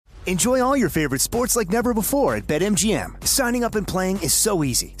Enjoy all your favorite sports like never before at BetMGM. Signing up and playing is so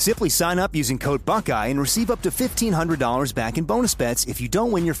easy. Simply sign up using code Buckeye and receive up to $1,500 back in bonus bets if you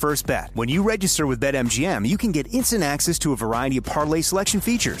don't win your first bet. When you register with BetMGM, you can get instant access to a variety of parlay selection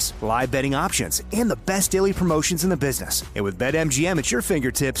features, live betting options, and the best daily promotions in the business. And with BetMGM at your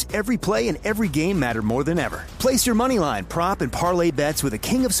fingertips, every play and every game matter more than ever. Place your moneyline, prop, and parlay bets with the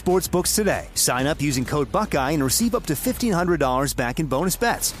king of sportsbooks today. Sign up using code Buckeye and receive up to $1,500 back in bonus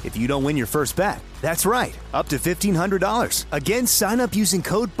bets if you don't win your first bet. That's right, up to $1,500. Again, sign up using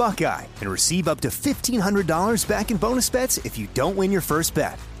code Buckeye and receive up to $1,500 back in bonus bets if you don't win your first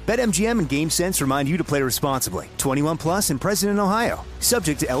bet. BetMGM and GameSense remind you to play responsibly. 21 plus and present in Ohio.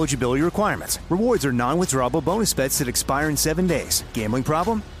 Subject to eligibility requirements. Rewards are non-withdrawable bonus bets that expire in 7 days. Gambling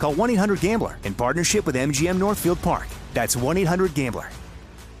problem? Call 1-800-GAMBLER in partnership with MGM Northfield Park. That's 1-800-GAMBLER.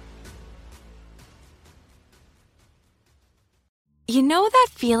 You know that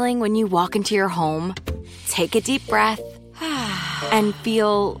feeling when you walk into your home, take a deep breath, and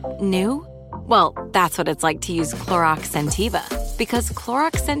feel new? Well, that's what it's like to use Clorox Scentiva. Because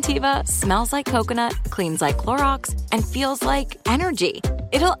Clorox Scentiva smells like coconut, cleans like Clorox, and feels like energy.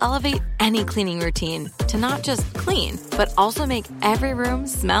 It'll elevate any cleaning routine to not just clean, but also make every room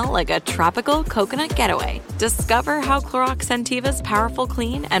smell like a tropical coconut getaway. Discover how Clorox Scentiva's powerful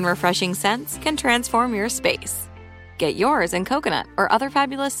clean and refreshing scents can transform your space. Get yours in coconut or other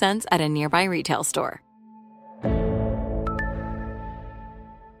fabulous scents at a nearby retail store.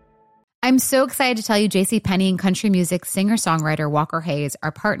 I'm so excited to tell you JCPenney and country music singer-songwriter Walker Hayes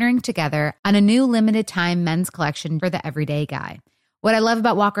are partnering together on a new limited-time men's collection for the everyday guy. What I love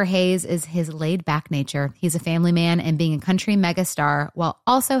about Walker Hayes is his laid-back nature. He's a family man, and being a country megastar while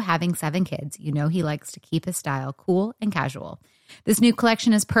also having 7 kids, you know he likes to keep his style cool and casual. This new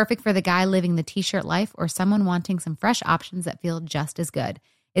collection is perfect for the guy living the t-shirt life or someone wanting some fresh options that feel just as good.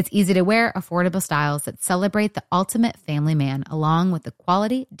 It's easy to wear, affordable styles that celebrate the ultimate family man, along with the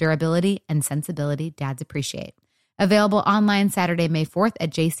quality, durability, and sensibility dads appreciate. Available online Saturday, May 4th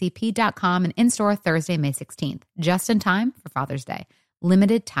at jcp.com and in-store Thursday, May 16th. Just in time for Father's Day.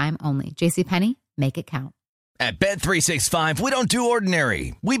 Limited time only. JCPenney, make it count. At Bet365, we don't do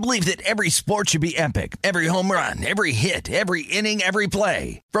ordinary. We believe that every sport should be epic. Every home run, every hit, every inning, every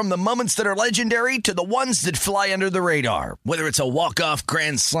play. From the moments that are legendary to the ones that fly under the radar. Whether it's a walk-off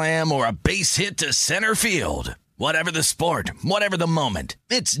grand slam or a base hit to center field. Whatever the sport, whatever the moment.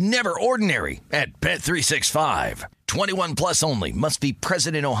 It's never ordinary at Bet365. 21 plus only. Must be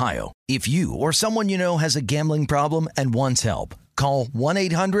present in Ohio. If you or someone you know has a gambling problem and wants help, call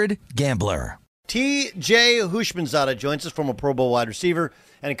 1-800-GAMBLER. T.J. Houshmandzadeh joins us, former Pro Bowl wide receiver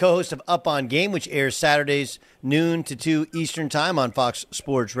and a co-host of Up On Game, which airs Saturdays noon to 2 Eastern Time on Fox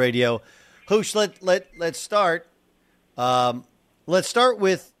Sports Radio. Hoosh, let's start. Let's start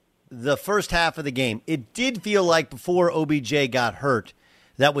with the first half of the game. It did feel like before OBJ got hurt,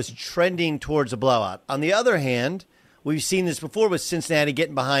 that was trending towards a blowout. On the other hand, we've seen this before with Cincinnati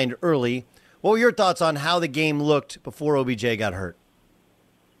getting behind early. What were your thoughts on how the game looked before OBJ got hurt?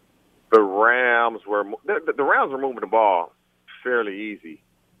 The Rams were moving the ball fairly easy,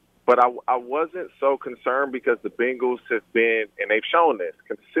 but I wasn't so concerned because the Bengals have been, and they've shown this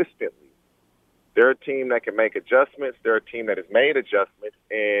consistently. They're a team that can make adjustments. They're a team that has made adjustments,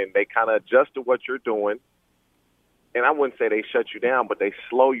 and they kind of adjust to what you're doing. And I wouldn't say they shut you down, but they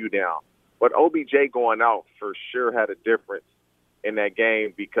slow you down. But OBJ going out for sure had a difference in that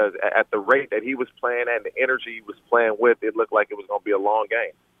game because at the rate that he was playing at and the energy he was playing with, it looked like it was going to be a long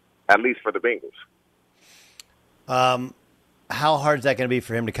game. At least for the Bengals. How hard is that going to be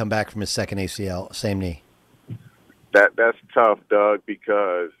for him to come back from his second ACL, same knee? That's tough, Doug,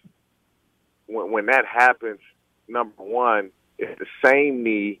 because when that happens, number one, it's the same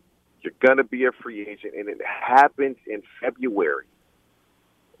knee. You're going to be a free agent, and it happens in February.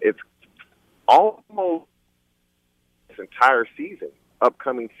 It's almost this entire season,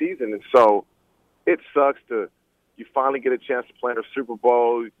 upcoming season, and so it sucks to you finally get a chance to play in a Super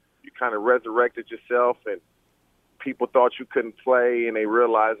Bowl. You kind of resurrected yourself, and people thought you couldn't play, and they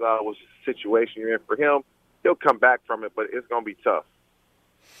realized, oh, it was a situation you're in. For him, he'll come back from it, but it's going to be tough.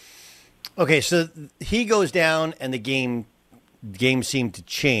 Okay, so he goes down, and the game seemed to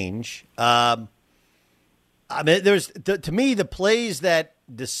change. I mean, to me, the plays that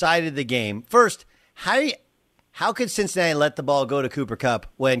decided the game. First, how could Cincinnati let the ball go to Cooper Kupp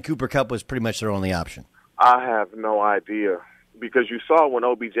when Cooper Kupp was pretty much their only option? I have no idea. Because you saw when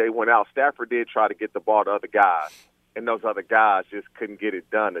OBJ went out, Stafford did try to get the ball to other guys, and those other guys just couldn't get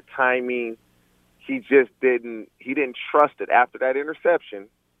it done. The timing, he didn't trust it. After that interception,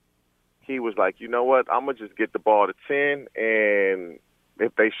 he was like, you know what, I'm going to just get the ball to 10, and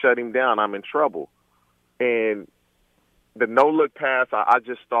If they shut him down, I'm in trouble. And the no-look pass, I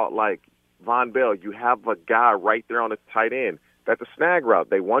just thought, like, Von Bell, you have a guy right there on the tight end. That's a snag route.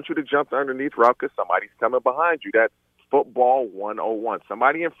 They want you to jump the underneath route because somebody's coming behind you. That's football 101.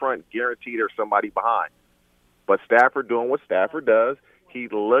 Somebody in front, guaranteed there's somebody behind. But Stafford doing what Stafford does, he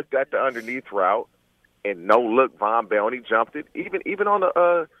looked at the underneath route and no-look Von Bell, and he jumped it. Even on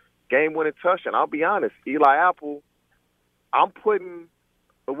the game-winning touchdown, I'll be honest, Eli Apple, I'm putting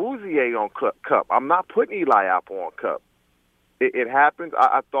Awuzie on Kupp. I'm not putting Eli Apple on Kupp. It happens.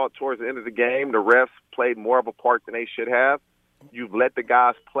 I thought towards the end of the game, the refs played more of a part than they should have. You've let the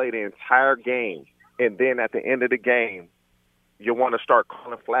guys play the entire game, and then at the end of the game, you want to start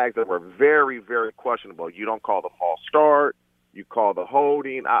calling flags that were very, very questionable. You don't call the false start. You call the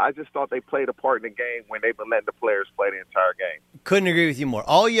holding. I just thought they played a part in the game when they've been letting the players play the entire game. Couldn't agree with you more.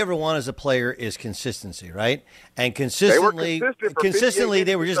 All you ever want as a player is consistency, right? And consistently,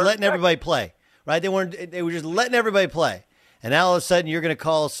 they were just letting everybody play, right? They were just letting everybody play. And now all of a sudden you're going to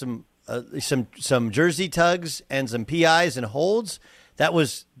call some jersey tugs and some PIs and holds. That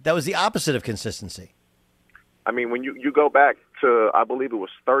was the opposite of consistency. I mean, when you go back to, I believe it was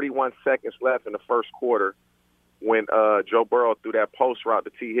 31 seconds left in the first quarter when Joe Burrow threw that post route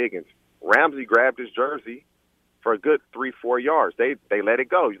to T. Higgins, Ramsey grabbed his jersey for a good 3-4 yards. They let it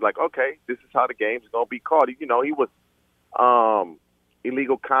go. He's like, okay, this is how the game's going to be called. You know, he was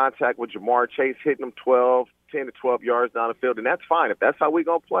illegal contact with Jamar Chase, hitting him 10 to 12 yards down the field, and that's fine. If that's how we're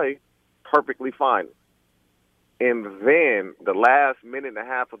going to play, perfectly fine. And then the last minute and a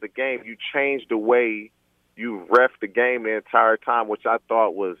half of the game, you changed the way you ref the game the entire time, which I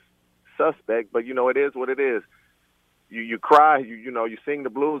thought was suspect. But, you know, it is what it is. You cry, you sing the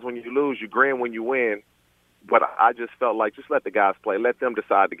blues when you lose, you grin when you win. But I just felt like just let the guys play. Let them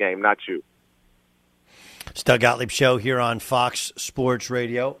decide the game, not you. It's Doug Gottlieb Show here on Fox Sports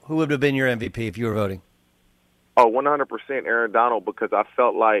Radio. Who would have been your MVP if you were voting? Oh, 100% Aaron Donald, because I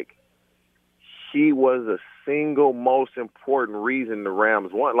felt like he was the single most important reason the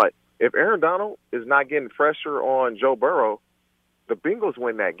Rams won. Like, if Aaron Donald is not getting pressure on Joe Burrow, the Bengals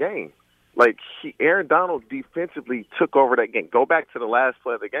win that game. Like, Aaron Donald defensively took over that game. Go back to the last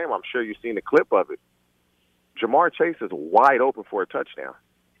play of the game. I'm sure you've seen the clip of it. Jamar Chase is wide open for a touchdown.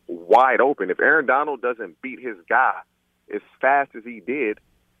 Wide open. If Aaron Donald doesn't beat his guy as fast as he did,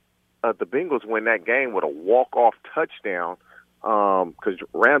 the Bengals win that game with a walk-off touchdown because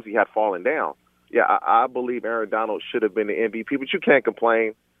Ramsey had fallen down. Yeah, I believe Aaron Donald should have been the MVP, but you can't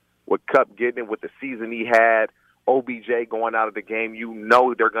complain with Kupp getting it with the season he had, OBJ going out of the game. You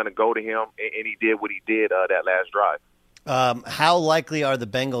know they're going to go to him, and he did what he did that last drive. How likely are the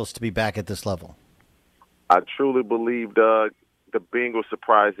Bengals to be back at this level? I truly believe, Doug, the Bengals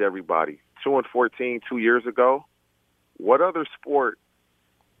surprised everybody. 2-14 2 years ago. What other sport,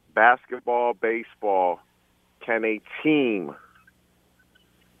 basketball, baseball, can a team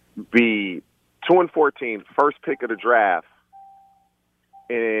be 2-14, first pick of the draft,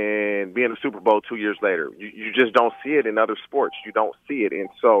 and be in the Super Bowl 2 years later? You just don't see it in other sports. You don't see it. And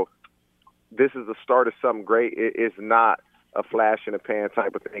so this is the start of something great. It's not a flash in the pan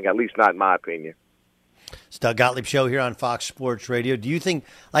type of thing, at least not in my opinion. It's Doug Gottlieb Show here on Fox Sports Radio. Do you think,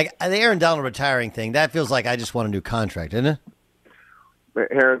 like, the Aaron Donald retiring thing, that feels like I just want a new contract, isn't it?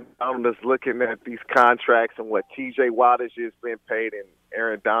 Aaron Donald is looking at these contracts and what T.J. Watt has just been paid, and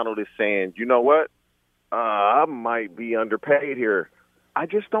Aaron Donald is saying, you know what, I might be underpaid here. I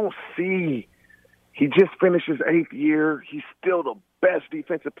just don't see. He just finished his 8th year. He's still the best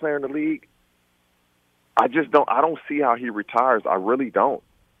defensive player in the league. I don't see how he retires. I really don't.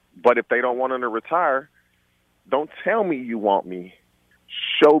 But if they don't want him to retire, don't tell me you want me.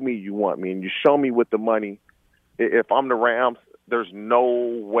 Show me you want me, and you show me with the money. If I'm the Rams, there's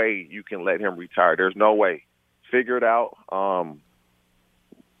no way you can let him retire. There's no way. Figure it out. We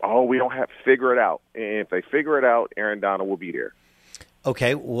don't have to figure it out. And if they figure it out, Aaron Donald will be there.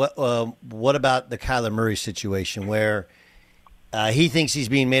 Okay, what about the Kyler Murray situation where he thinks he's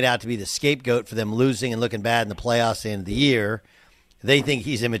being made out to be the scapegoat for them losing and looking bad in the playoffs at the end of the year? They think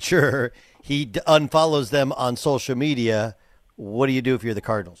he's immature. He unfollows them on social media. What do you do if you're the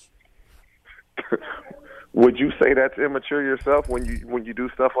Cardinals? Would you say that's immature yourself when you do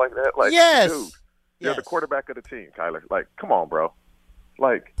stuff like that? Like, yes. Dude, you're the quarterback of the team, Kyler. Like, come on, bro.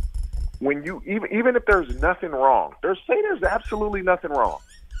 Like, when you even if there's nothing wrong, there's absolutely nothing wrong.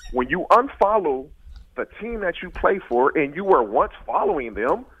 When you unfollow the team that you play for and you were once following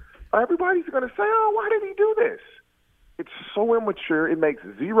them, everybody's going to say, "Oh, why did he do this?" It's so immature. It makes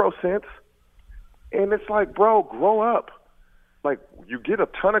zero sense. And it's like, bro, grow up. Like, you get a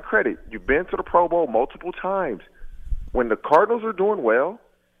ton of credit. You've been to the Pro Bowl multiple times. when the Cardinals are doing well,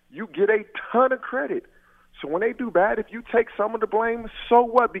 you get a ton of credit. So when they do bad, if you take some of the blame, so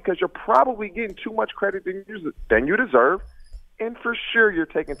what? Because you're probably getting too much credit than you deserve, and for sure you're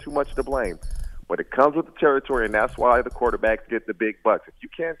taking too much of the blame. But it comes with the territory, and that's why the quarterbacks get the big bucks. If you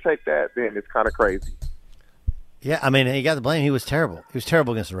can't take that, then it's kind of crazy. Yeah, I mean, he got the blame. He was terrible. He was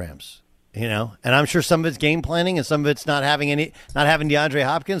terrible against the Rams, and I'm sure some of it's game planning and some of it's not having DeAndre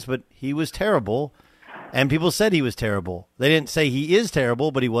Hopkins, but he was terrible, and people said he was terrible. They didn't say he is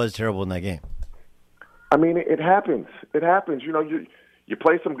terrible, but he was terrible in that game. I mean, it happens. It happens. You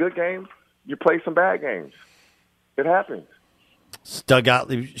play some good games, you play some bad games. It happens. It's Doug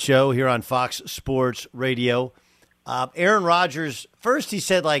Gottlieb Show here on Fox Sports Radio. Aaron Rodgers, first he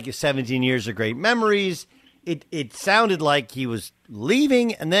said like 17 years of great memories. It sounded like he was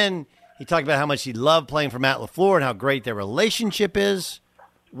leaving, and then he talked about how much he loved playing for Matt LaFleur and how great their relationship is.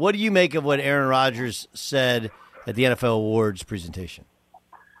 What do you make of what Aaron Rodgers said at the NFL Awards presentation?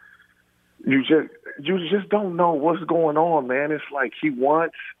 You just don't know what's going on, man. It's like he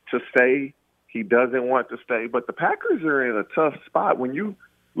wants to stay. He doesn't want to stay. But the Packers are in a tough spot. When you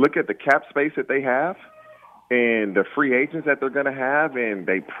look at the cap space that they have and the free agents that they're going to have, and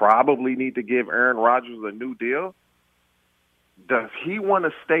they probably need to give Aaron Rodgers a new deal, does he want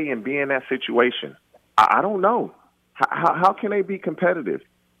to stay and be in that situation? I don't know. How can they be competitive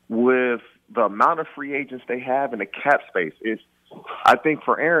with the amount of free agents they have and the cap space? I think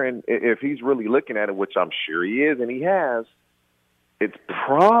for Aaron, if he's really looking at it, which I'm sure he is and he has, it's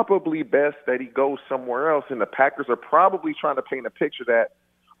probably best that he goes somewhere else. And the Packers are probably trying to paint a picture that,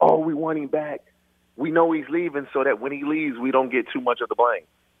 oh, we want him back. We know he's leaving so that when he leaves, we don't get too much of the blame.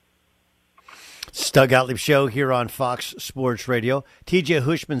 It's Doug Gottlieb Show here on Fox Sports Radio. TJ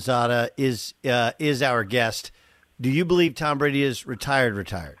Houshmandzadeh is our guest. Do you believe Tom Brady is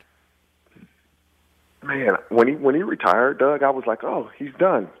retired? Man, when he retired, Doug, I was like, oh, he's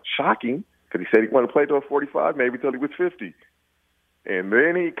done. Shocking, because he said he wanted to play till 45, maybe till he was 50. And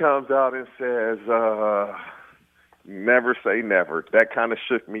then he comes out and says, never say never. That kind of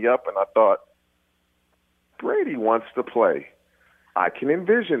shook me up, and I thought, Brady wants to play. I can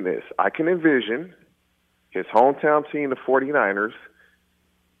envision this. I can envision his hometown team, the 49ers.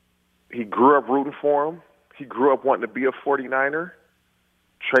 He grew up rooting for them. He grew up wanting to be a 49er.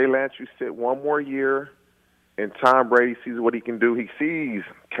 Trey Lance, you sit one more year, and Tom Brady sees what he can do. He sees,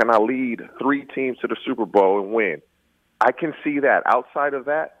 can I lead 3 teams to the Super Bowl and win? I can see that. Outside of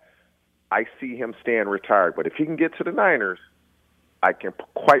that, I see him staying retired. But if he can get to the Niners, I can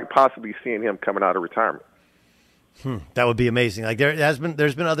quite possibly see him coming out of retirement. That would be amazing. Like there's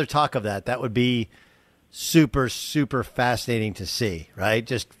been other talk of that. That would be super, super fascinating to see, right?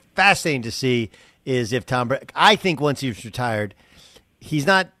 Just fascinating to see is if Tom Brady, I think once he's retired, he's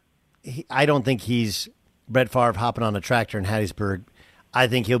not, I don't think he's Brett Favre hopping on a tractor in Hattiesburg. I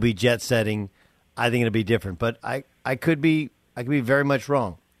think he'll be jet setting. I think it'll be different, but I could be very much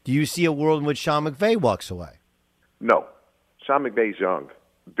wrong. Do you see a world in which Sean McVay walks away? No. Sean McVay's young,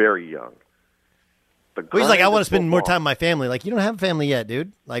 very young. He's like, I want to spend more time with my family. Like, you don't have a family yet,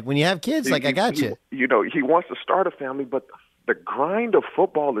 dude. Like, when you have kids, I got you. He wants to start a family, but the grind of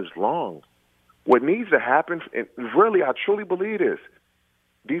football is long. What needs to happen, and really, I truly believe this,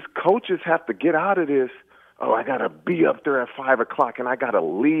 these coaches have to get out of this, oh, I got to be up there at 5 o'clock and I got to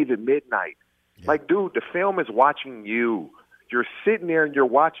leave at midnight. Yeah. Like, dude, the film is watching you. You're sitting there and you're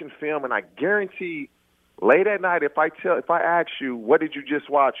watching film, and I guarantee late at night, if I ask you, what did you just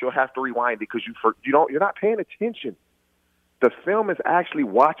watch, you'll have to rewind it because you're not paying attention. The film is actually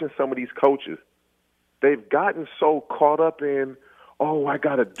watching some of these coaches. They've gotten so caught up in, oh, I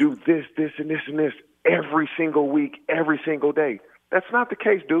got to do this, and this every single week, every single day. That's not the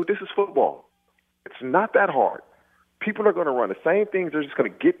case, dude. This is football. It's not that hard. People are going to run the same things. They're just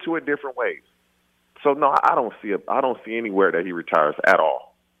going to get to it different ways. So, no, I don't see anywhere that he retires at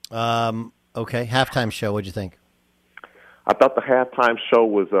all. Okay, halftime show. What'd you think? I thought the halftime show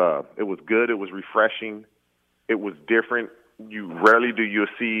was it was good. It was refreshing. It was different. You rarely do you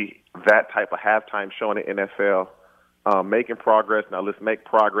see that type of halftime show in the NFL. Making progress. Now let's make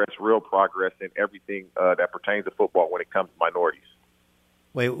progress, real progress in everything that pertains to football when it comes to minorities.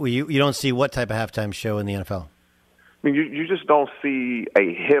 Wait, you don't see what type of halftime show in the NFL? I mean, you just don't see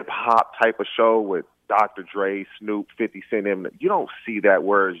a hip-hop type of show with Dr. Dre, Snoop, 50 Cent, Eminem. You don't see that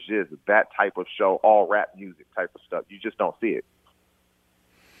where it's just that type of show, all rap music type of stuff. You just don't see it.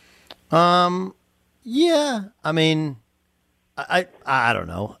 Yeah. I mean, I don't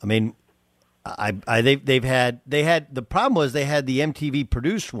know. I mean, they had the problem was they had the MTV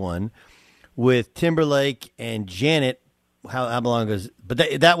produced one with Timberlake and Janet. How long ago? But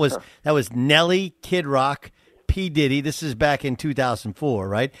that was Nelly, Kid Rock, P. Diddy. This is back in 2004,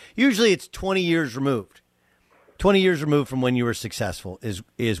 right? Usually it's 20 years removed. 20 years removed from when you were successful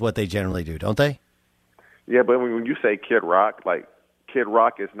is what they generally do, don't they? Yeah, but when you say Kid Rock, like Kid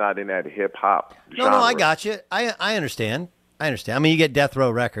Rock is not in that hip-hop genre. No, I got you. I understand. I mean, you get Death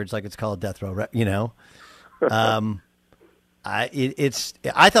Row Records, like it's called Death Row, you know. I thought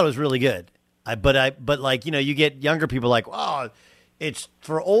it was really good. But like, you know, you get younger people like, oh, it's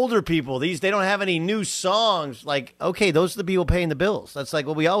for older people. They don't have any new songs. Like, okay, those are the people paying the bills. That's like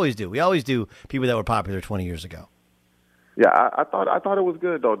what we always do. We always do people that were popular 20 years ago. Yeah, I thought it was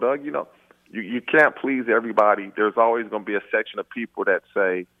good though, Doug. You know, you can't please everybody. There's always going to be a section of people that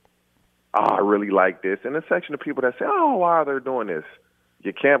say, oh, I really like this, and a section of people that say, oh, why are they doing this?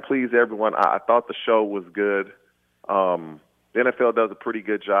 You can't please everyone. I thought the show was good. The NFL does a pretty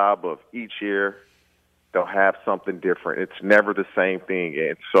good job of each year they'll have something different. It's never the same thing.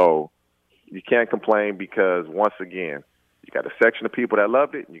 And so you can't complain because, once again, you got a section of people that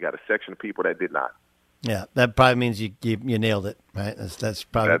loved it and you got a section of people that did not. Yeah, that probably means you nailed it, right? That's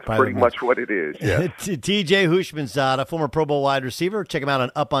probably pretty much what it is, yeah. TJ Houshmandzadeh, former Pro Bowl wide receiver. Check him out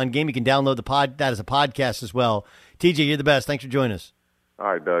on Up On Game. You can download that as a podcast as well. TJ, you're the best. Thanks for joining us.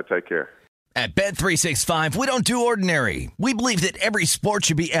 All right, Doug. Take care. At Bet365, we don't do ordinary. We believe that every sport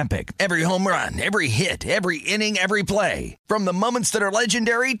should be epic. Every home run, every hit, every inning, every play. From the moments that are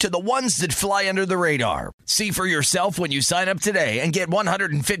legendary to the ones that fly under the radar. See for yourself when you sign up today and get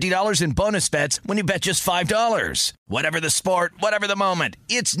 $150 in bonus bets when you bet just $5. Whatever the sport, whatever the moment,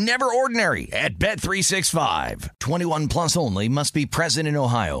 it's never ordinary at Bet365. 21 plus only. Must be present in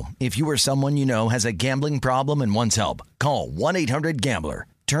Ohio. If you or someone you know has a gambling problem and wants help, call 1-800-GAMBLER.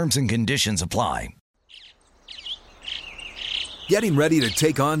 Terms and conditions apply. Getting ready to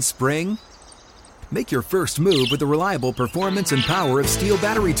take on spring? Make your first move with the reliable performance and power of Steel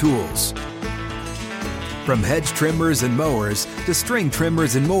battery tools. From hedge trimmers and mowers to string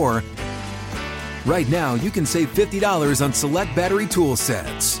trimmers and more, right now you can save $50 on select battery tool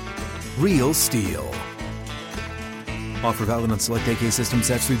sets. Real Steel. Offer valid on select AK system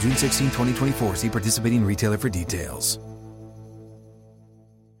sets through June 16, 2024. See participating retailer for details.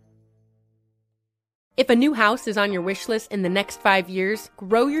 If a new house is on your wish list in the next 5 years,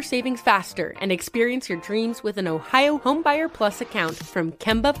 grow your savings faster and experience your dreams with an Ohio Homebuyer Plus account from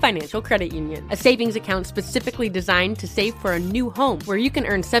Kemba Financial Credit Union. A savings account specifically designed to save for a new home where you can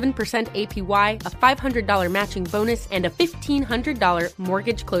earn 7% APY, a $500 matching bonus, and a $1,500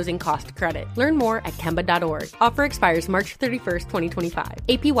 mortgage closing cost credit. Learn more at Kemba.org. Offer expires March 31st, 2025.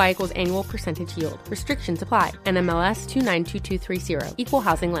 APY equals annual percentage yield. Restrictions apply. NMLS 292230. Equal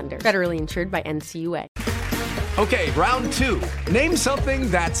housing lender. Federally insured by NCUA. Okay, round two. Name something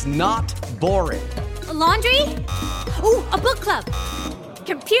that's not boring. A laundry? Ooh, a book club.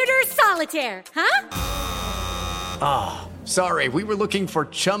 Computer solitaire, huh? Ah, sorry, we were looking for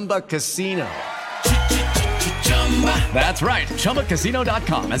Chumba Casino. That's right,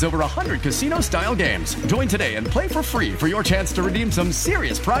 ChumbaCasino.com has over 100 casino-style games. Join today and play for free for your chance to redeem some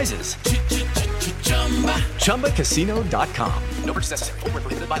serious prizes. ChumbaCasino.com. No purchase necessary. Void where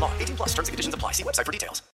prohibited by law. 18 plus terms and conditions apply. See website for details.